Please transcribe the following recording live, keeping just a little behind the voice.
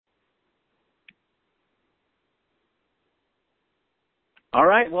All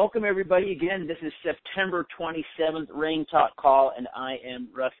right, welcome everybody. Again, this is September 27th, Rain Talk Call, and I am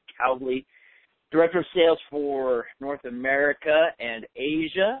Russ Cowley, Director of Sales for North America and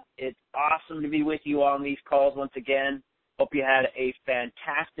Asia. It's awesome to be with you on these calls once again. Hope you had a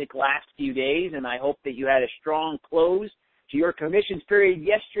fantastic last few days, and I hope that you had a strong close to your commissions period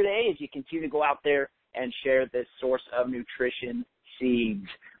yesterday as you continue to go out there and share this source of nutrition seeds.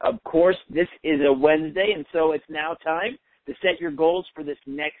 Of course, this is a Wednesday, and so it's now time to set your goals for this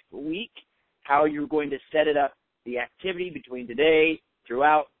next week, how you're going to set it up, the activity between today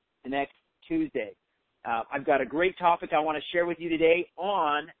throughout the next Tuesday. I've got a great topic I want to share with you today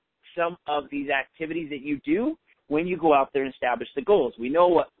on some of these activities that you do when you go out there and establish the goals. We know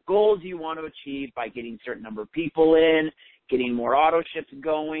what goals you want to achieve by getting a certain number of people in, getting more auto ships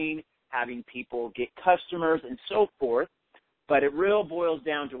going, having people get customers, and so forth. But it real boils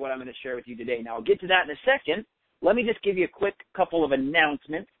down to what I'm going to share with you today. Now, I'll get to that in a second. Let me just give you a quick couple of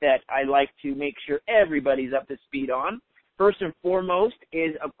announcements that I like to make sure everybody's up to speed on. First and foremost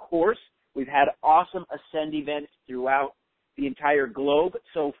is, of course, we've had awesome Ascend events throughout the entire globe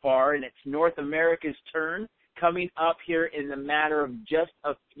so far, and it's North America's turn coming up here in the matter of just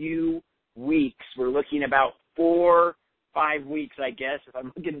a few weeks. We're looking about 4-5 weeks, I guess, if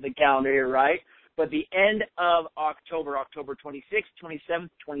I'm looking at the calendar here right. But the end of October, October 26th, 27th,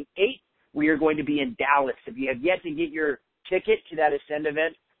 28th, we are going to be in Dallas. If you have yet to get your ticket to that Ascend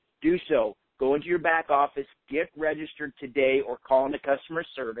event, do so. Go into your back office, get registered today, or call into customer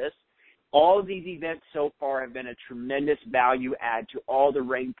service. All of these events so far have been a tremendous value add to all the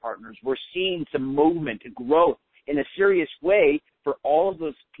RAIN partners. We're seeing some movement, growth in a serious way for all of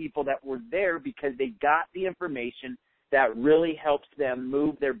those people that were there because they got the information that really helps them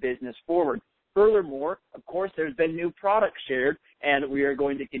move their business forward. Furthermore, of course, there's been new products shared, and we are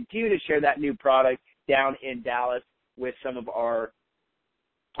going to continue to share that new product down in Dallas with some of our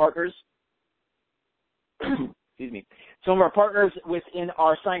partners. Excuse me. Some of our partners within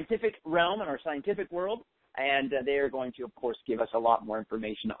our scientific realm and our scientific world, and they are going to, of course, give us a lot more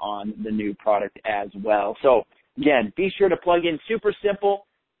information on the new product as well. So, again, be sure to plug in. Super simple.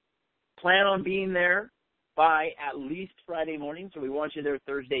 Plan on being there by at least Friday morning, so we want you there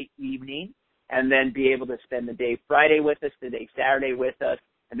Thursday evening, and then be able to spend the day Friday with us, the day Saturday with us,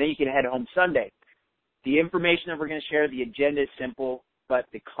 and then you can head home Sunday. The information that we're going to share, the agenda is simple, but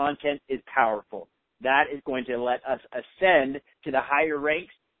the content is powerful. That is going to let us ascend to the higher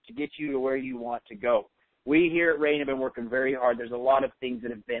ranks to get you to where you want to go. We here at RAIN have been working very hard. There's a lot of things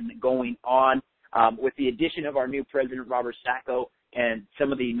that have been going on with the addition of our new president, Robert Sacco, and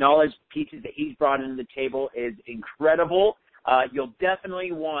some of the knowledge pieces that he's brought into the table is incredible. You'll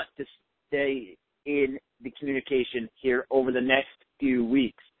definitely want to stay in the communication here over the next few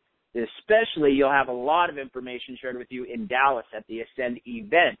weeks. Especially, you'll have a lot of information shared with you in Dallas at the Ascend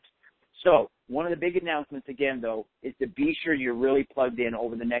event. So, one of the big announcements, again, though, is to be sure you're really plugged in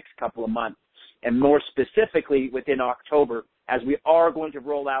over the next couple of months, and more specifically within October, as we are going to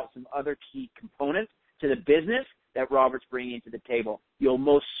roll out some other key components to the business that Robert's bringing to the table. You'll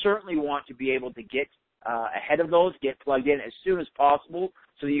most certainly want to be able to get ahead of those, get plugged in as soon as possible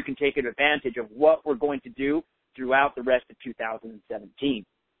so that you can take advantage of what we're going to do throughout the rest of 2017.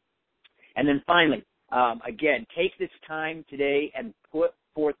 And then finally, again, take this time today and put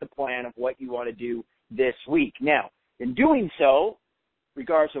forth the plan of what you want to do this week. Now, in doing so,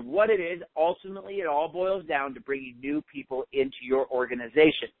 regardless of what it is, ultimately it all boils down to bringing new people into your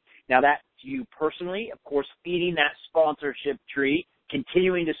organization. Now, that's you personally, of course, feeding that sponsorship tree,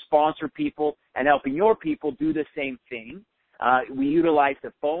 continuing to sponsor people and helping your people do the same thing. We utilize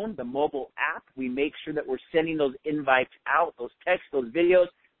the phone, the mobile app. We make sure that we're sending those invites out, those texts, those videos,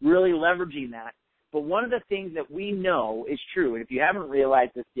 really leveraging that. But one of the things that we know is true, and if you haven't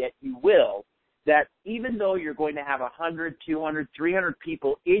realized this yet, you will, that even though you're going to have 100, 200, 300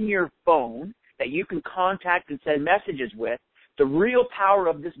 people in your phone that you can contact and send messages with, the real power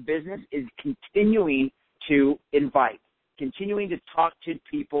of this business is continuing to invite, continuing to talk to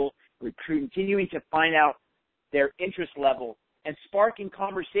people, continuing to find out their interest level, and sparking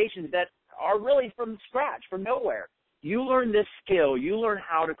conversations that are really from scratch, from nowhere. You learn this skill, you learn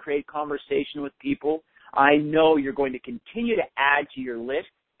how to create conversation with people. I know you're going to continue to add to your list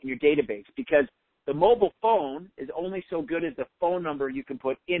and your database because the mobile phone is only so good as the phone number you can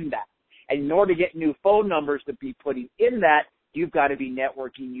put in that. And in order to get new phone numbers to be putting in that, you've got to be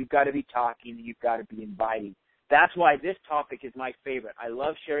networking, you've got to be talking, and you've got to be inviting. That's why this topic is my favorite. I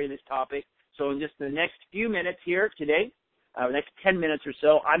love sharing this topic. So in just the next few minutes here today, next 10 minutes or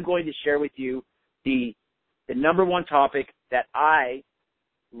so, I'm going to share with you the number one topic that I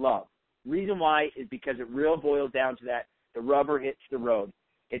love. Reason why is because it really boils down to that the rubber hits the road.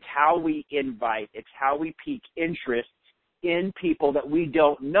 It's how we invite. It's how we pique interest in people that we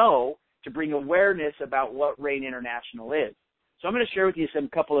don't know to bring awareness about what Rain International is. So I'm going to share with you some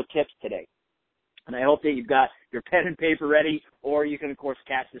couple of tips today. And I hope that you've got your pen and paper ready, or you can, of course,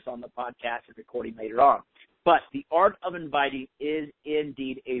 catch this on the podcast and recording later on. But the art of inviting is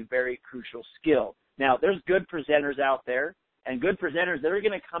indeed a very crucial skill. Now, there's good presenters out there and good presenters that are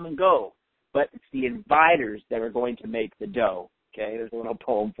going to come and go, but it's the inviters that are going to make the dough. Okay, there's a little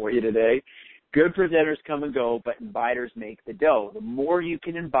poem for you today. Good presenters come and go, but inviters make the dough. The more you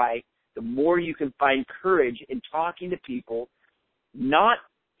can invite, the more you can find courage in talking to people, not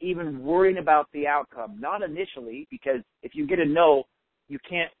even worrying about the outcome, not initially, because if you get a no, you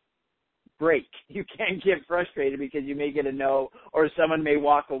can't break. You can't get frustrated because you may get a no, or someone may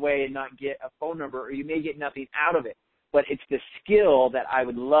walk away and not get a phone number, or you may get nothing out of it. But it's the skill that I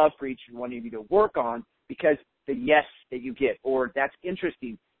would love for each one of you to work on, because the yes that you get, or that's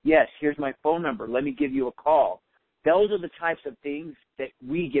interesting, yes, here's my phone number, let me give you a call. Those are the types of things that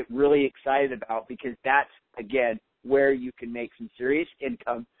we get really excited about, because that's, again, where you can make some serious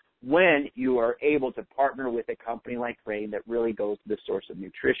income when you are able to partner with a company like Rain that really goes to the source of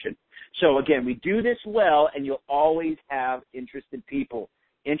nutrition. So, again, we do this well, and you'll always have interested people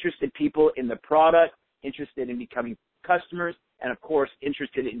in the product, interested in becoming customers, and, of course,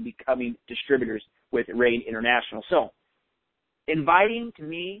 interested in becoming distributors with Rain International. So, inviting to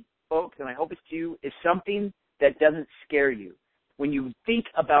me, folks, and I hope it's to you, is something that doesn't scare you. When you think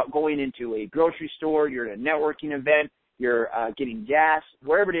about going into a grocery store, you're at a networking event, you're getting gas,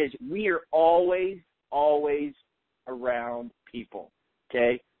 wherever it is, we are always around people,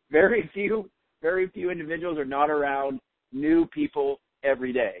 okay? Very few individuals are not around new people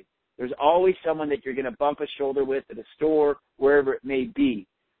every day. There's always someone that you're going to bump a shoulder with at a store, wherever it may be.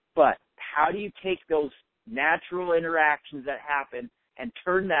 But how do you take those natural interactions that happen and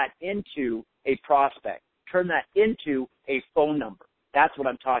turn that into a prospect, turn that into a phone number? That's what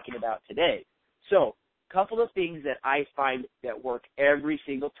I'm talking about today. So a couple of things that I find that work every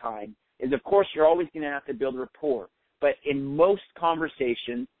single time is, of course, you're always going to have to build rapport. But in most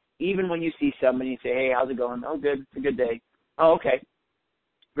conversations, even when you see somebody and say, hey, how's it going? Oh, good. It's a good day. Oh, okay.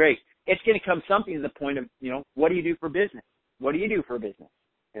 Great. It's going to come something to the point of, what do you do for business? What do you do for business?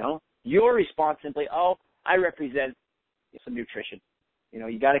 Your response simply, oh, I represent some nutrition.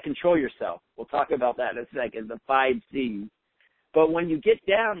 You got to control yourself. We'll talk about that in a second, the 5 C's. But when you get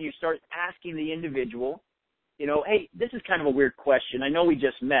down and you start asking the individual, hey, this is kind of a weird question. I know we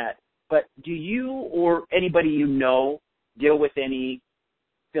just met, but do you or anybody you know deal with any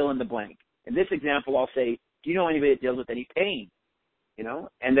fill in the blank? In this example, I'll say, do you know anybody that deals with any pain?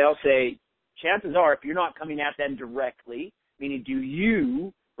 And they'll say, chances are, if you're not coming at them directly, meaning do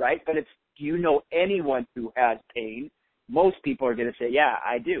you, right? But it's, do you know anyone who has pain? Most people are going to say, yeah,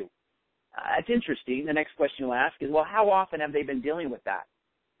 I do. That's interesting. The next question you'll ask is, well, how often have they been dealing with that?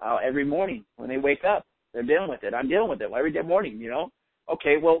 Every morning when they wake up, they're dealing with it. I'm dealing with it every day morning,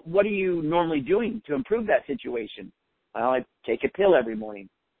 Okay, well, what are you normally doing to improve that situation? Well, I take a pill every morning.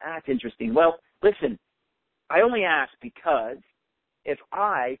 That's interesting. Well, listen, I only ask because if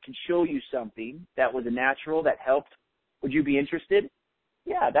I can show you something that was a natural that helped, would you be interested?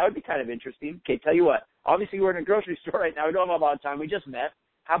 Yeah, that would be kind of interesting. Okay, tell you what. Obviously, we're in a grocery store right now. We don't have a lot of time. We just met.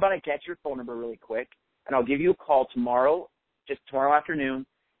 How about I get your phone number really quick, and I'll give you a call tomorrow, just tomorrow afternoon,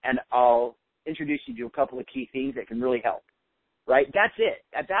 and I'll introduce you to a couple of key things that can really help, right? That's it.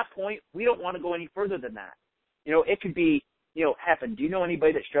 At that point, we don't want to go any further than that. It could be, happen. Do you know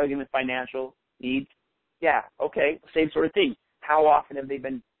anybody that's struggling with financial needs? Yeah, okay, same sort of thing. How often have they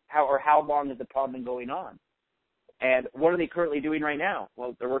been, how long has the problem been going on? And what are they currently doing right now?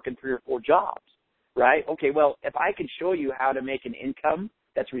 Well, they're working 3 or 4 jobs, right? Okay, well, if I could show you how to make an income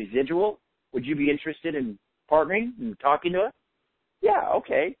that's residual, would you be interested in partnering and talking to us? Yeah,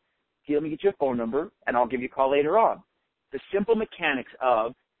 okay. Okay, let me get your phone number, and I'll give you a call later on. The simple mechanics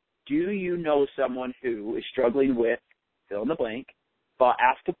of, do you know someone who is struggling with, fill in the blank,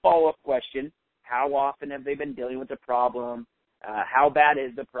 ask a follow-up question, how often have they been dealing with the problem, how bad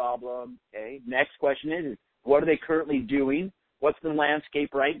is the problem, okay? Next question is, what are they currently doing? What's the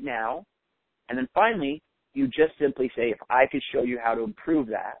landscape right now? And then finally, you just simply say, if I could show you how to improve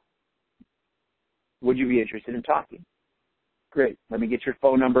that, would you be interested in talking? Great. Let me get your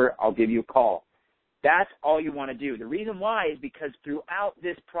phone number. I'll give you a call. That's all you want to do. The reason why is because throughout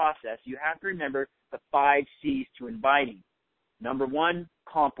this process, you have to remember the 5 C's to inviting. Number 1,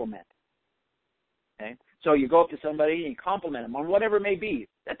 compliment. Okay? So you go up to somebody and you compliment them on whatever it may be.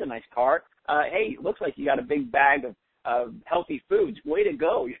 That's a nice car. Hey, it looks like you got a big bag of healthy foods. Way to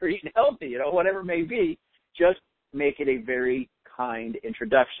go. You're eating healthy, whatever it may be. Just make it a very kind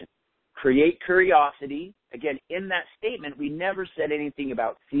introduction. Create curiosity. Again, in that statement, we never said anything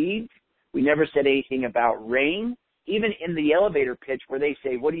about seeds. We never said anything about rain. Even in the elevator pitch where they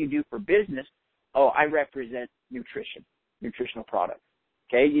say, what do you do for business? Oh, I represent nutrition, nutritional products.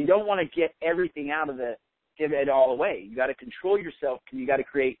 Okay? You don't want to get everything out of give it all away. You got to control yourself because you got to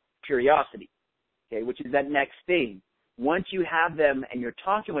create curiosity, okay, which is that next thing. Once you have them and you're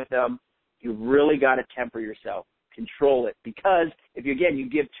talking with them, you really got to temper yourself, control it. Because if you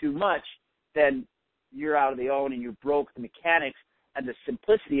give too much, then you're out of the zone and you broke the mechanics and the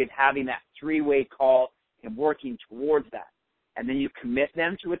simplicity of having that three-way call and working towards that. And then you commit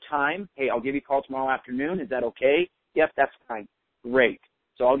them to a time. Hey, I'll give you a call tomorrow afternoon. Is that okay? Yep, that's fine. Great.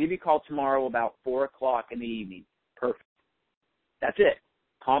 So I'll give you a call tomorrow about 4 o'clock in the evening. Perfect. That's it.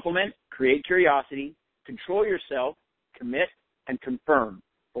 Compliment, create curiosity, control yourself, commit, and confirm.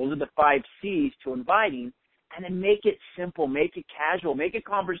 Those are the 5 C's to inviting. And then make it simple, make it casual, make it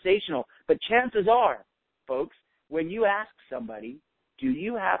conversational. But chances are, folks, when you ask somebody, do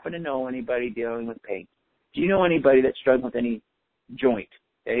you happen to know anybody dealing with pain? Do you know anybody that's struggling with any joint?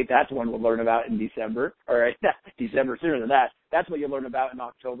 Okay, that's one we'll learn about in December. All right, December sooner than that. That's what you'll learn about in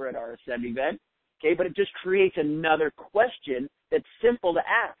October at our Ascend event. Okay, but it just creates another question that's simple to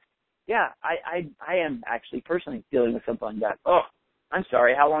ask. Yeah, I am actually personally dealing with something like that. Oh, I'm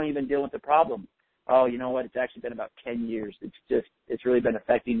sorry. How long have you been dealing with the problem? Oh, you know what? It's actually been about 10 years. It's really been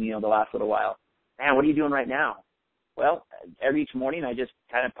affecting me, the last little while. Man, what are you doing right now? Well, each morning I just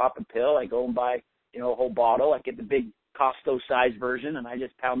kind of pop a pill. I go and buy, a whole bottle. I get the big Costco-sized version, and I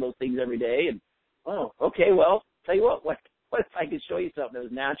just pound those things every day. And, oh, okay, well, tell you what if I could show you something that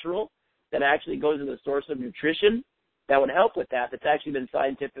was natural, that actually goes to the source of nutrition, that would help with that, that's actually been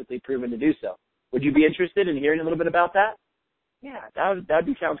scientifically proven to do so. Would you be interested in hearing a little bit about that? Yeah, that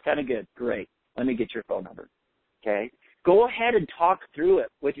sounds kind of good. Great. Let me get your phone number. Okay? Go ahead and talk through it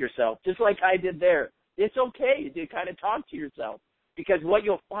with yourself, just like I did there. It's okay to kind of talk to yourself, because what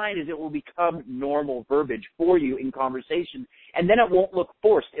you'll find is it will become normal verbiage for you in conversation, and then it won't look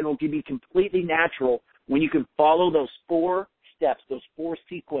forced. It'll be completely natural when you can follow those 4 steps, those 4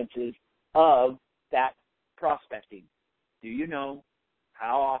 sequences of that prospecting. Do you know?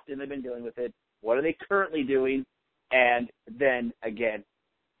 How often they've been dealing with it? What are they currently doing? And then, again,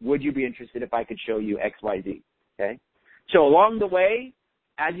 would you be interested if I could show you X, Y, Z? Okay? So along the way,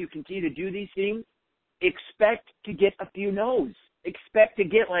 as you continue to do these things, expect to get a few no's. Expect to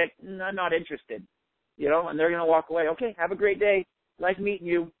get like, I'm not interested, and they're going to walk away. Okay, have a great day. Nice meeting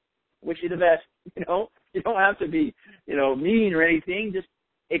you. Wish you the best. You don't have to be, mean or anything. Just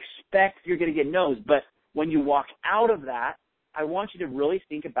expect you're going to get no's. But when you walk out of that, I want you to really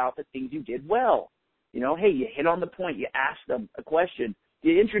think about the things you did well. Hey, you hit on the point. You asked them a question.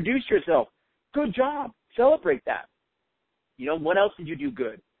 You introduced yourself. Good job. Celebrate that. What else did you do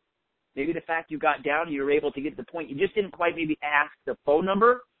good? Maybe the fact you got down and you were able to get to the point. You just didn't quite maybe ask the phone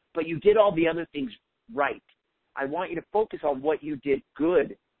number, but you did all the other things right. I want you to focus on what you did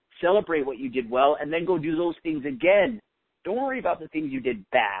good. Celebrate what you did well, and then go do those things again. Don't worry about the things you did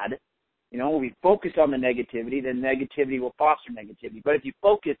bad. When we focus on the negativity, then negativity will foster negativity. But if you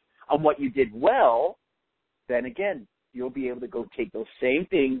focus on what you did well, then again, you'll be able to go take those same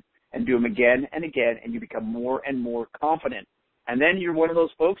things and do them again and again, and you become more and more confident. And then you're one of those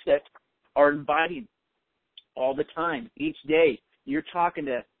folks that are inviting all the time, each day. You're talking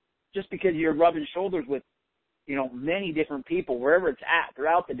to, just because you're rubbing shoulders with, many different people, wherever it's at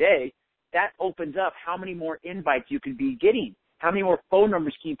throughout the day, that opens up how many more invites you could be getting. How many more phone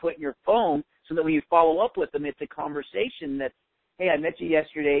numbers can you put in your phone so that when you follow up with them, it's a conversation that, hey, I met you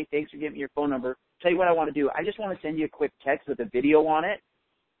yesterday. Thanks for giving me your phone number. Tell you what I want to do. I just want to send you a quick text with a video on it.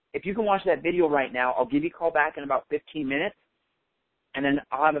 If you can watch that video right now, I'll give you a call back in about 15 minutes. And then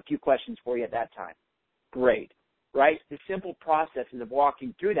I'll have a few questions for you at that time. Great, right? The simple processes of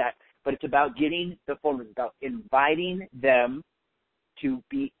walking through that, but it's about getting the phone numbers, about inviting them to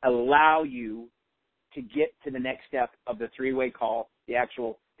allow you to get to the next step of the 3-way call, the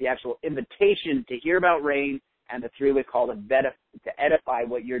actual invitation to hear about rain, and the 3-way call to edify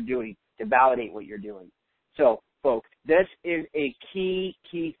what you're doing, to validate what you're doing. So, folks, this is a key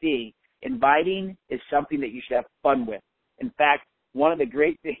thing. Inviting is something that you should have fun with. In fact, one of the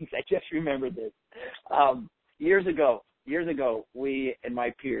great things, I just remembered this, years ago, we and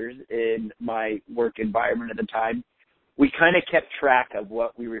my peers in my work environment at the time, we kind of kept track of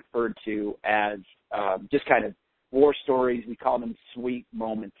what we referred to as just kind of war stories. We call them sweet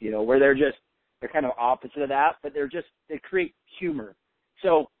moments, where they're kind of opposite of that, but they create humor.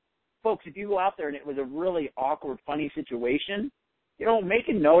 So, folks, if you go out there and it was a really awkward, funny situation, make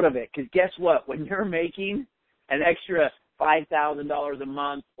a note of it, because guess what? When you're making an extra $5,000 a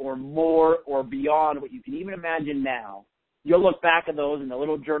month or more or beyond what you can even imagine now, you'll look back at those in the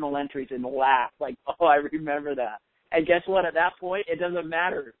little journal entries and laugh like, oh, I remember that. And guess what? At that point, it doesn't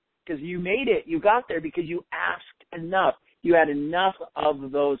matter because you made it. You got there because you asked enough. You had enough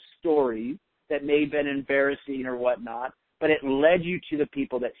of those stories that may have been embarrassing or whatnot, but it led you to the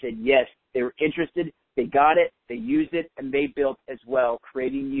people that said, yes, they were interested, they got it, they used it, and they built as well,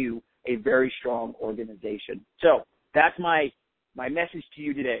 creating you a very strong organization. So that's my message to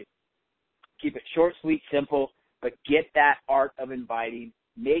you today. Keep it short, sweet, simple, but get that art of inviting.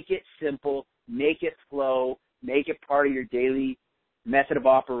 Make it simple, make it flow, make it part of your daily method of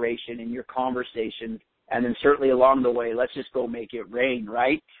operation in your conversations. And then certainly along the way, let's just go make it rain,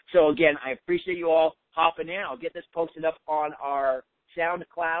 right? So again, I appreciate you all hopping in. I'll get this posted up on our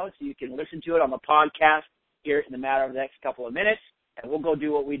SoundCloud so you can listen to it on the podcast here in the matter of the next couple of minutes. And we'll go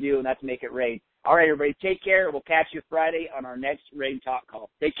do what we do, and that's make it rain. All right, everybody, take care. We'll catch you Friday on our next Rain Talk call.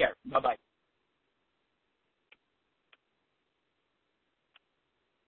 Take care. Bye-bye.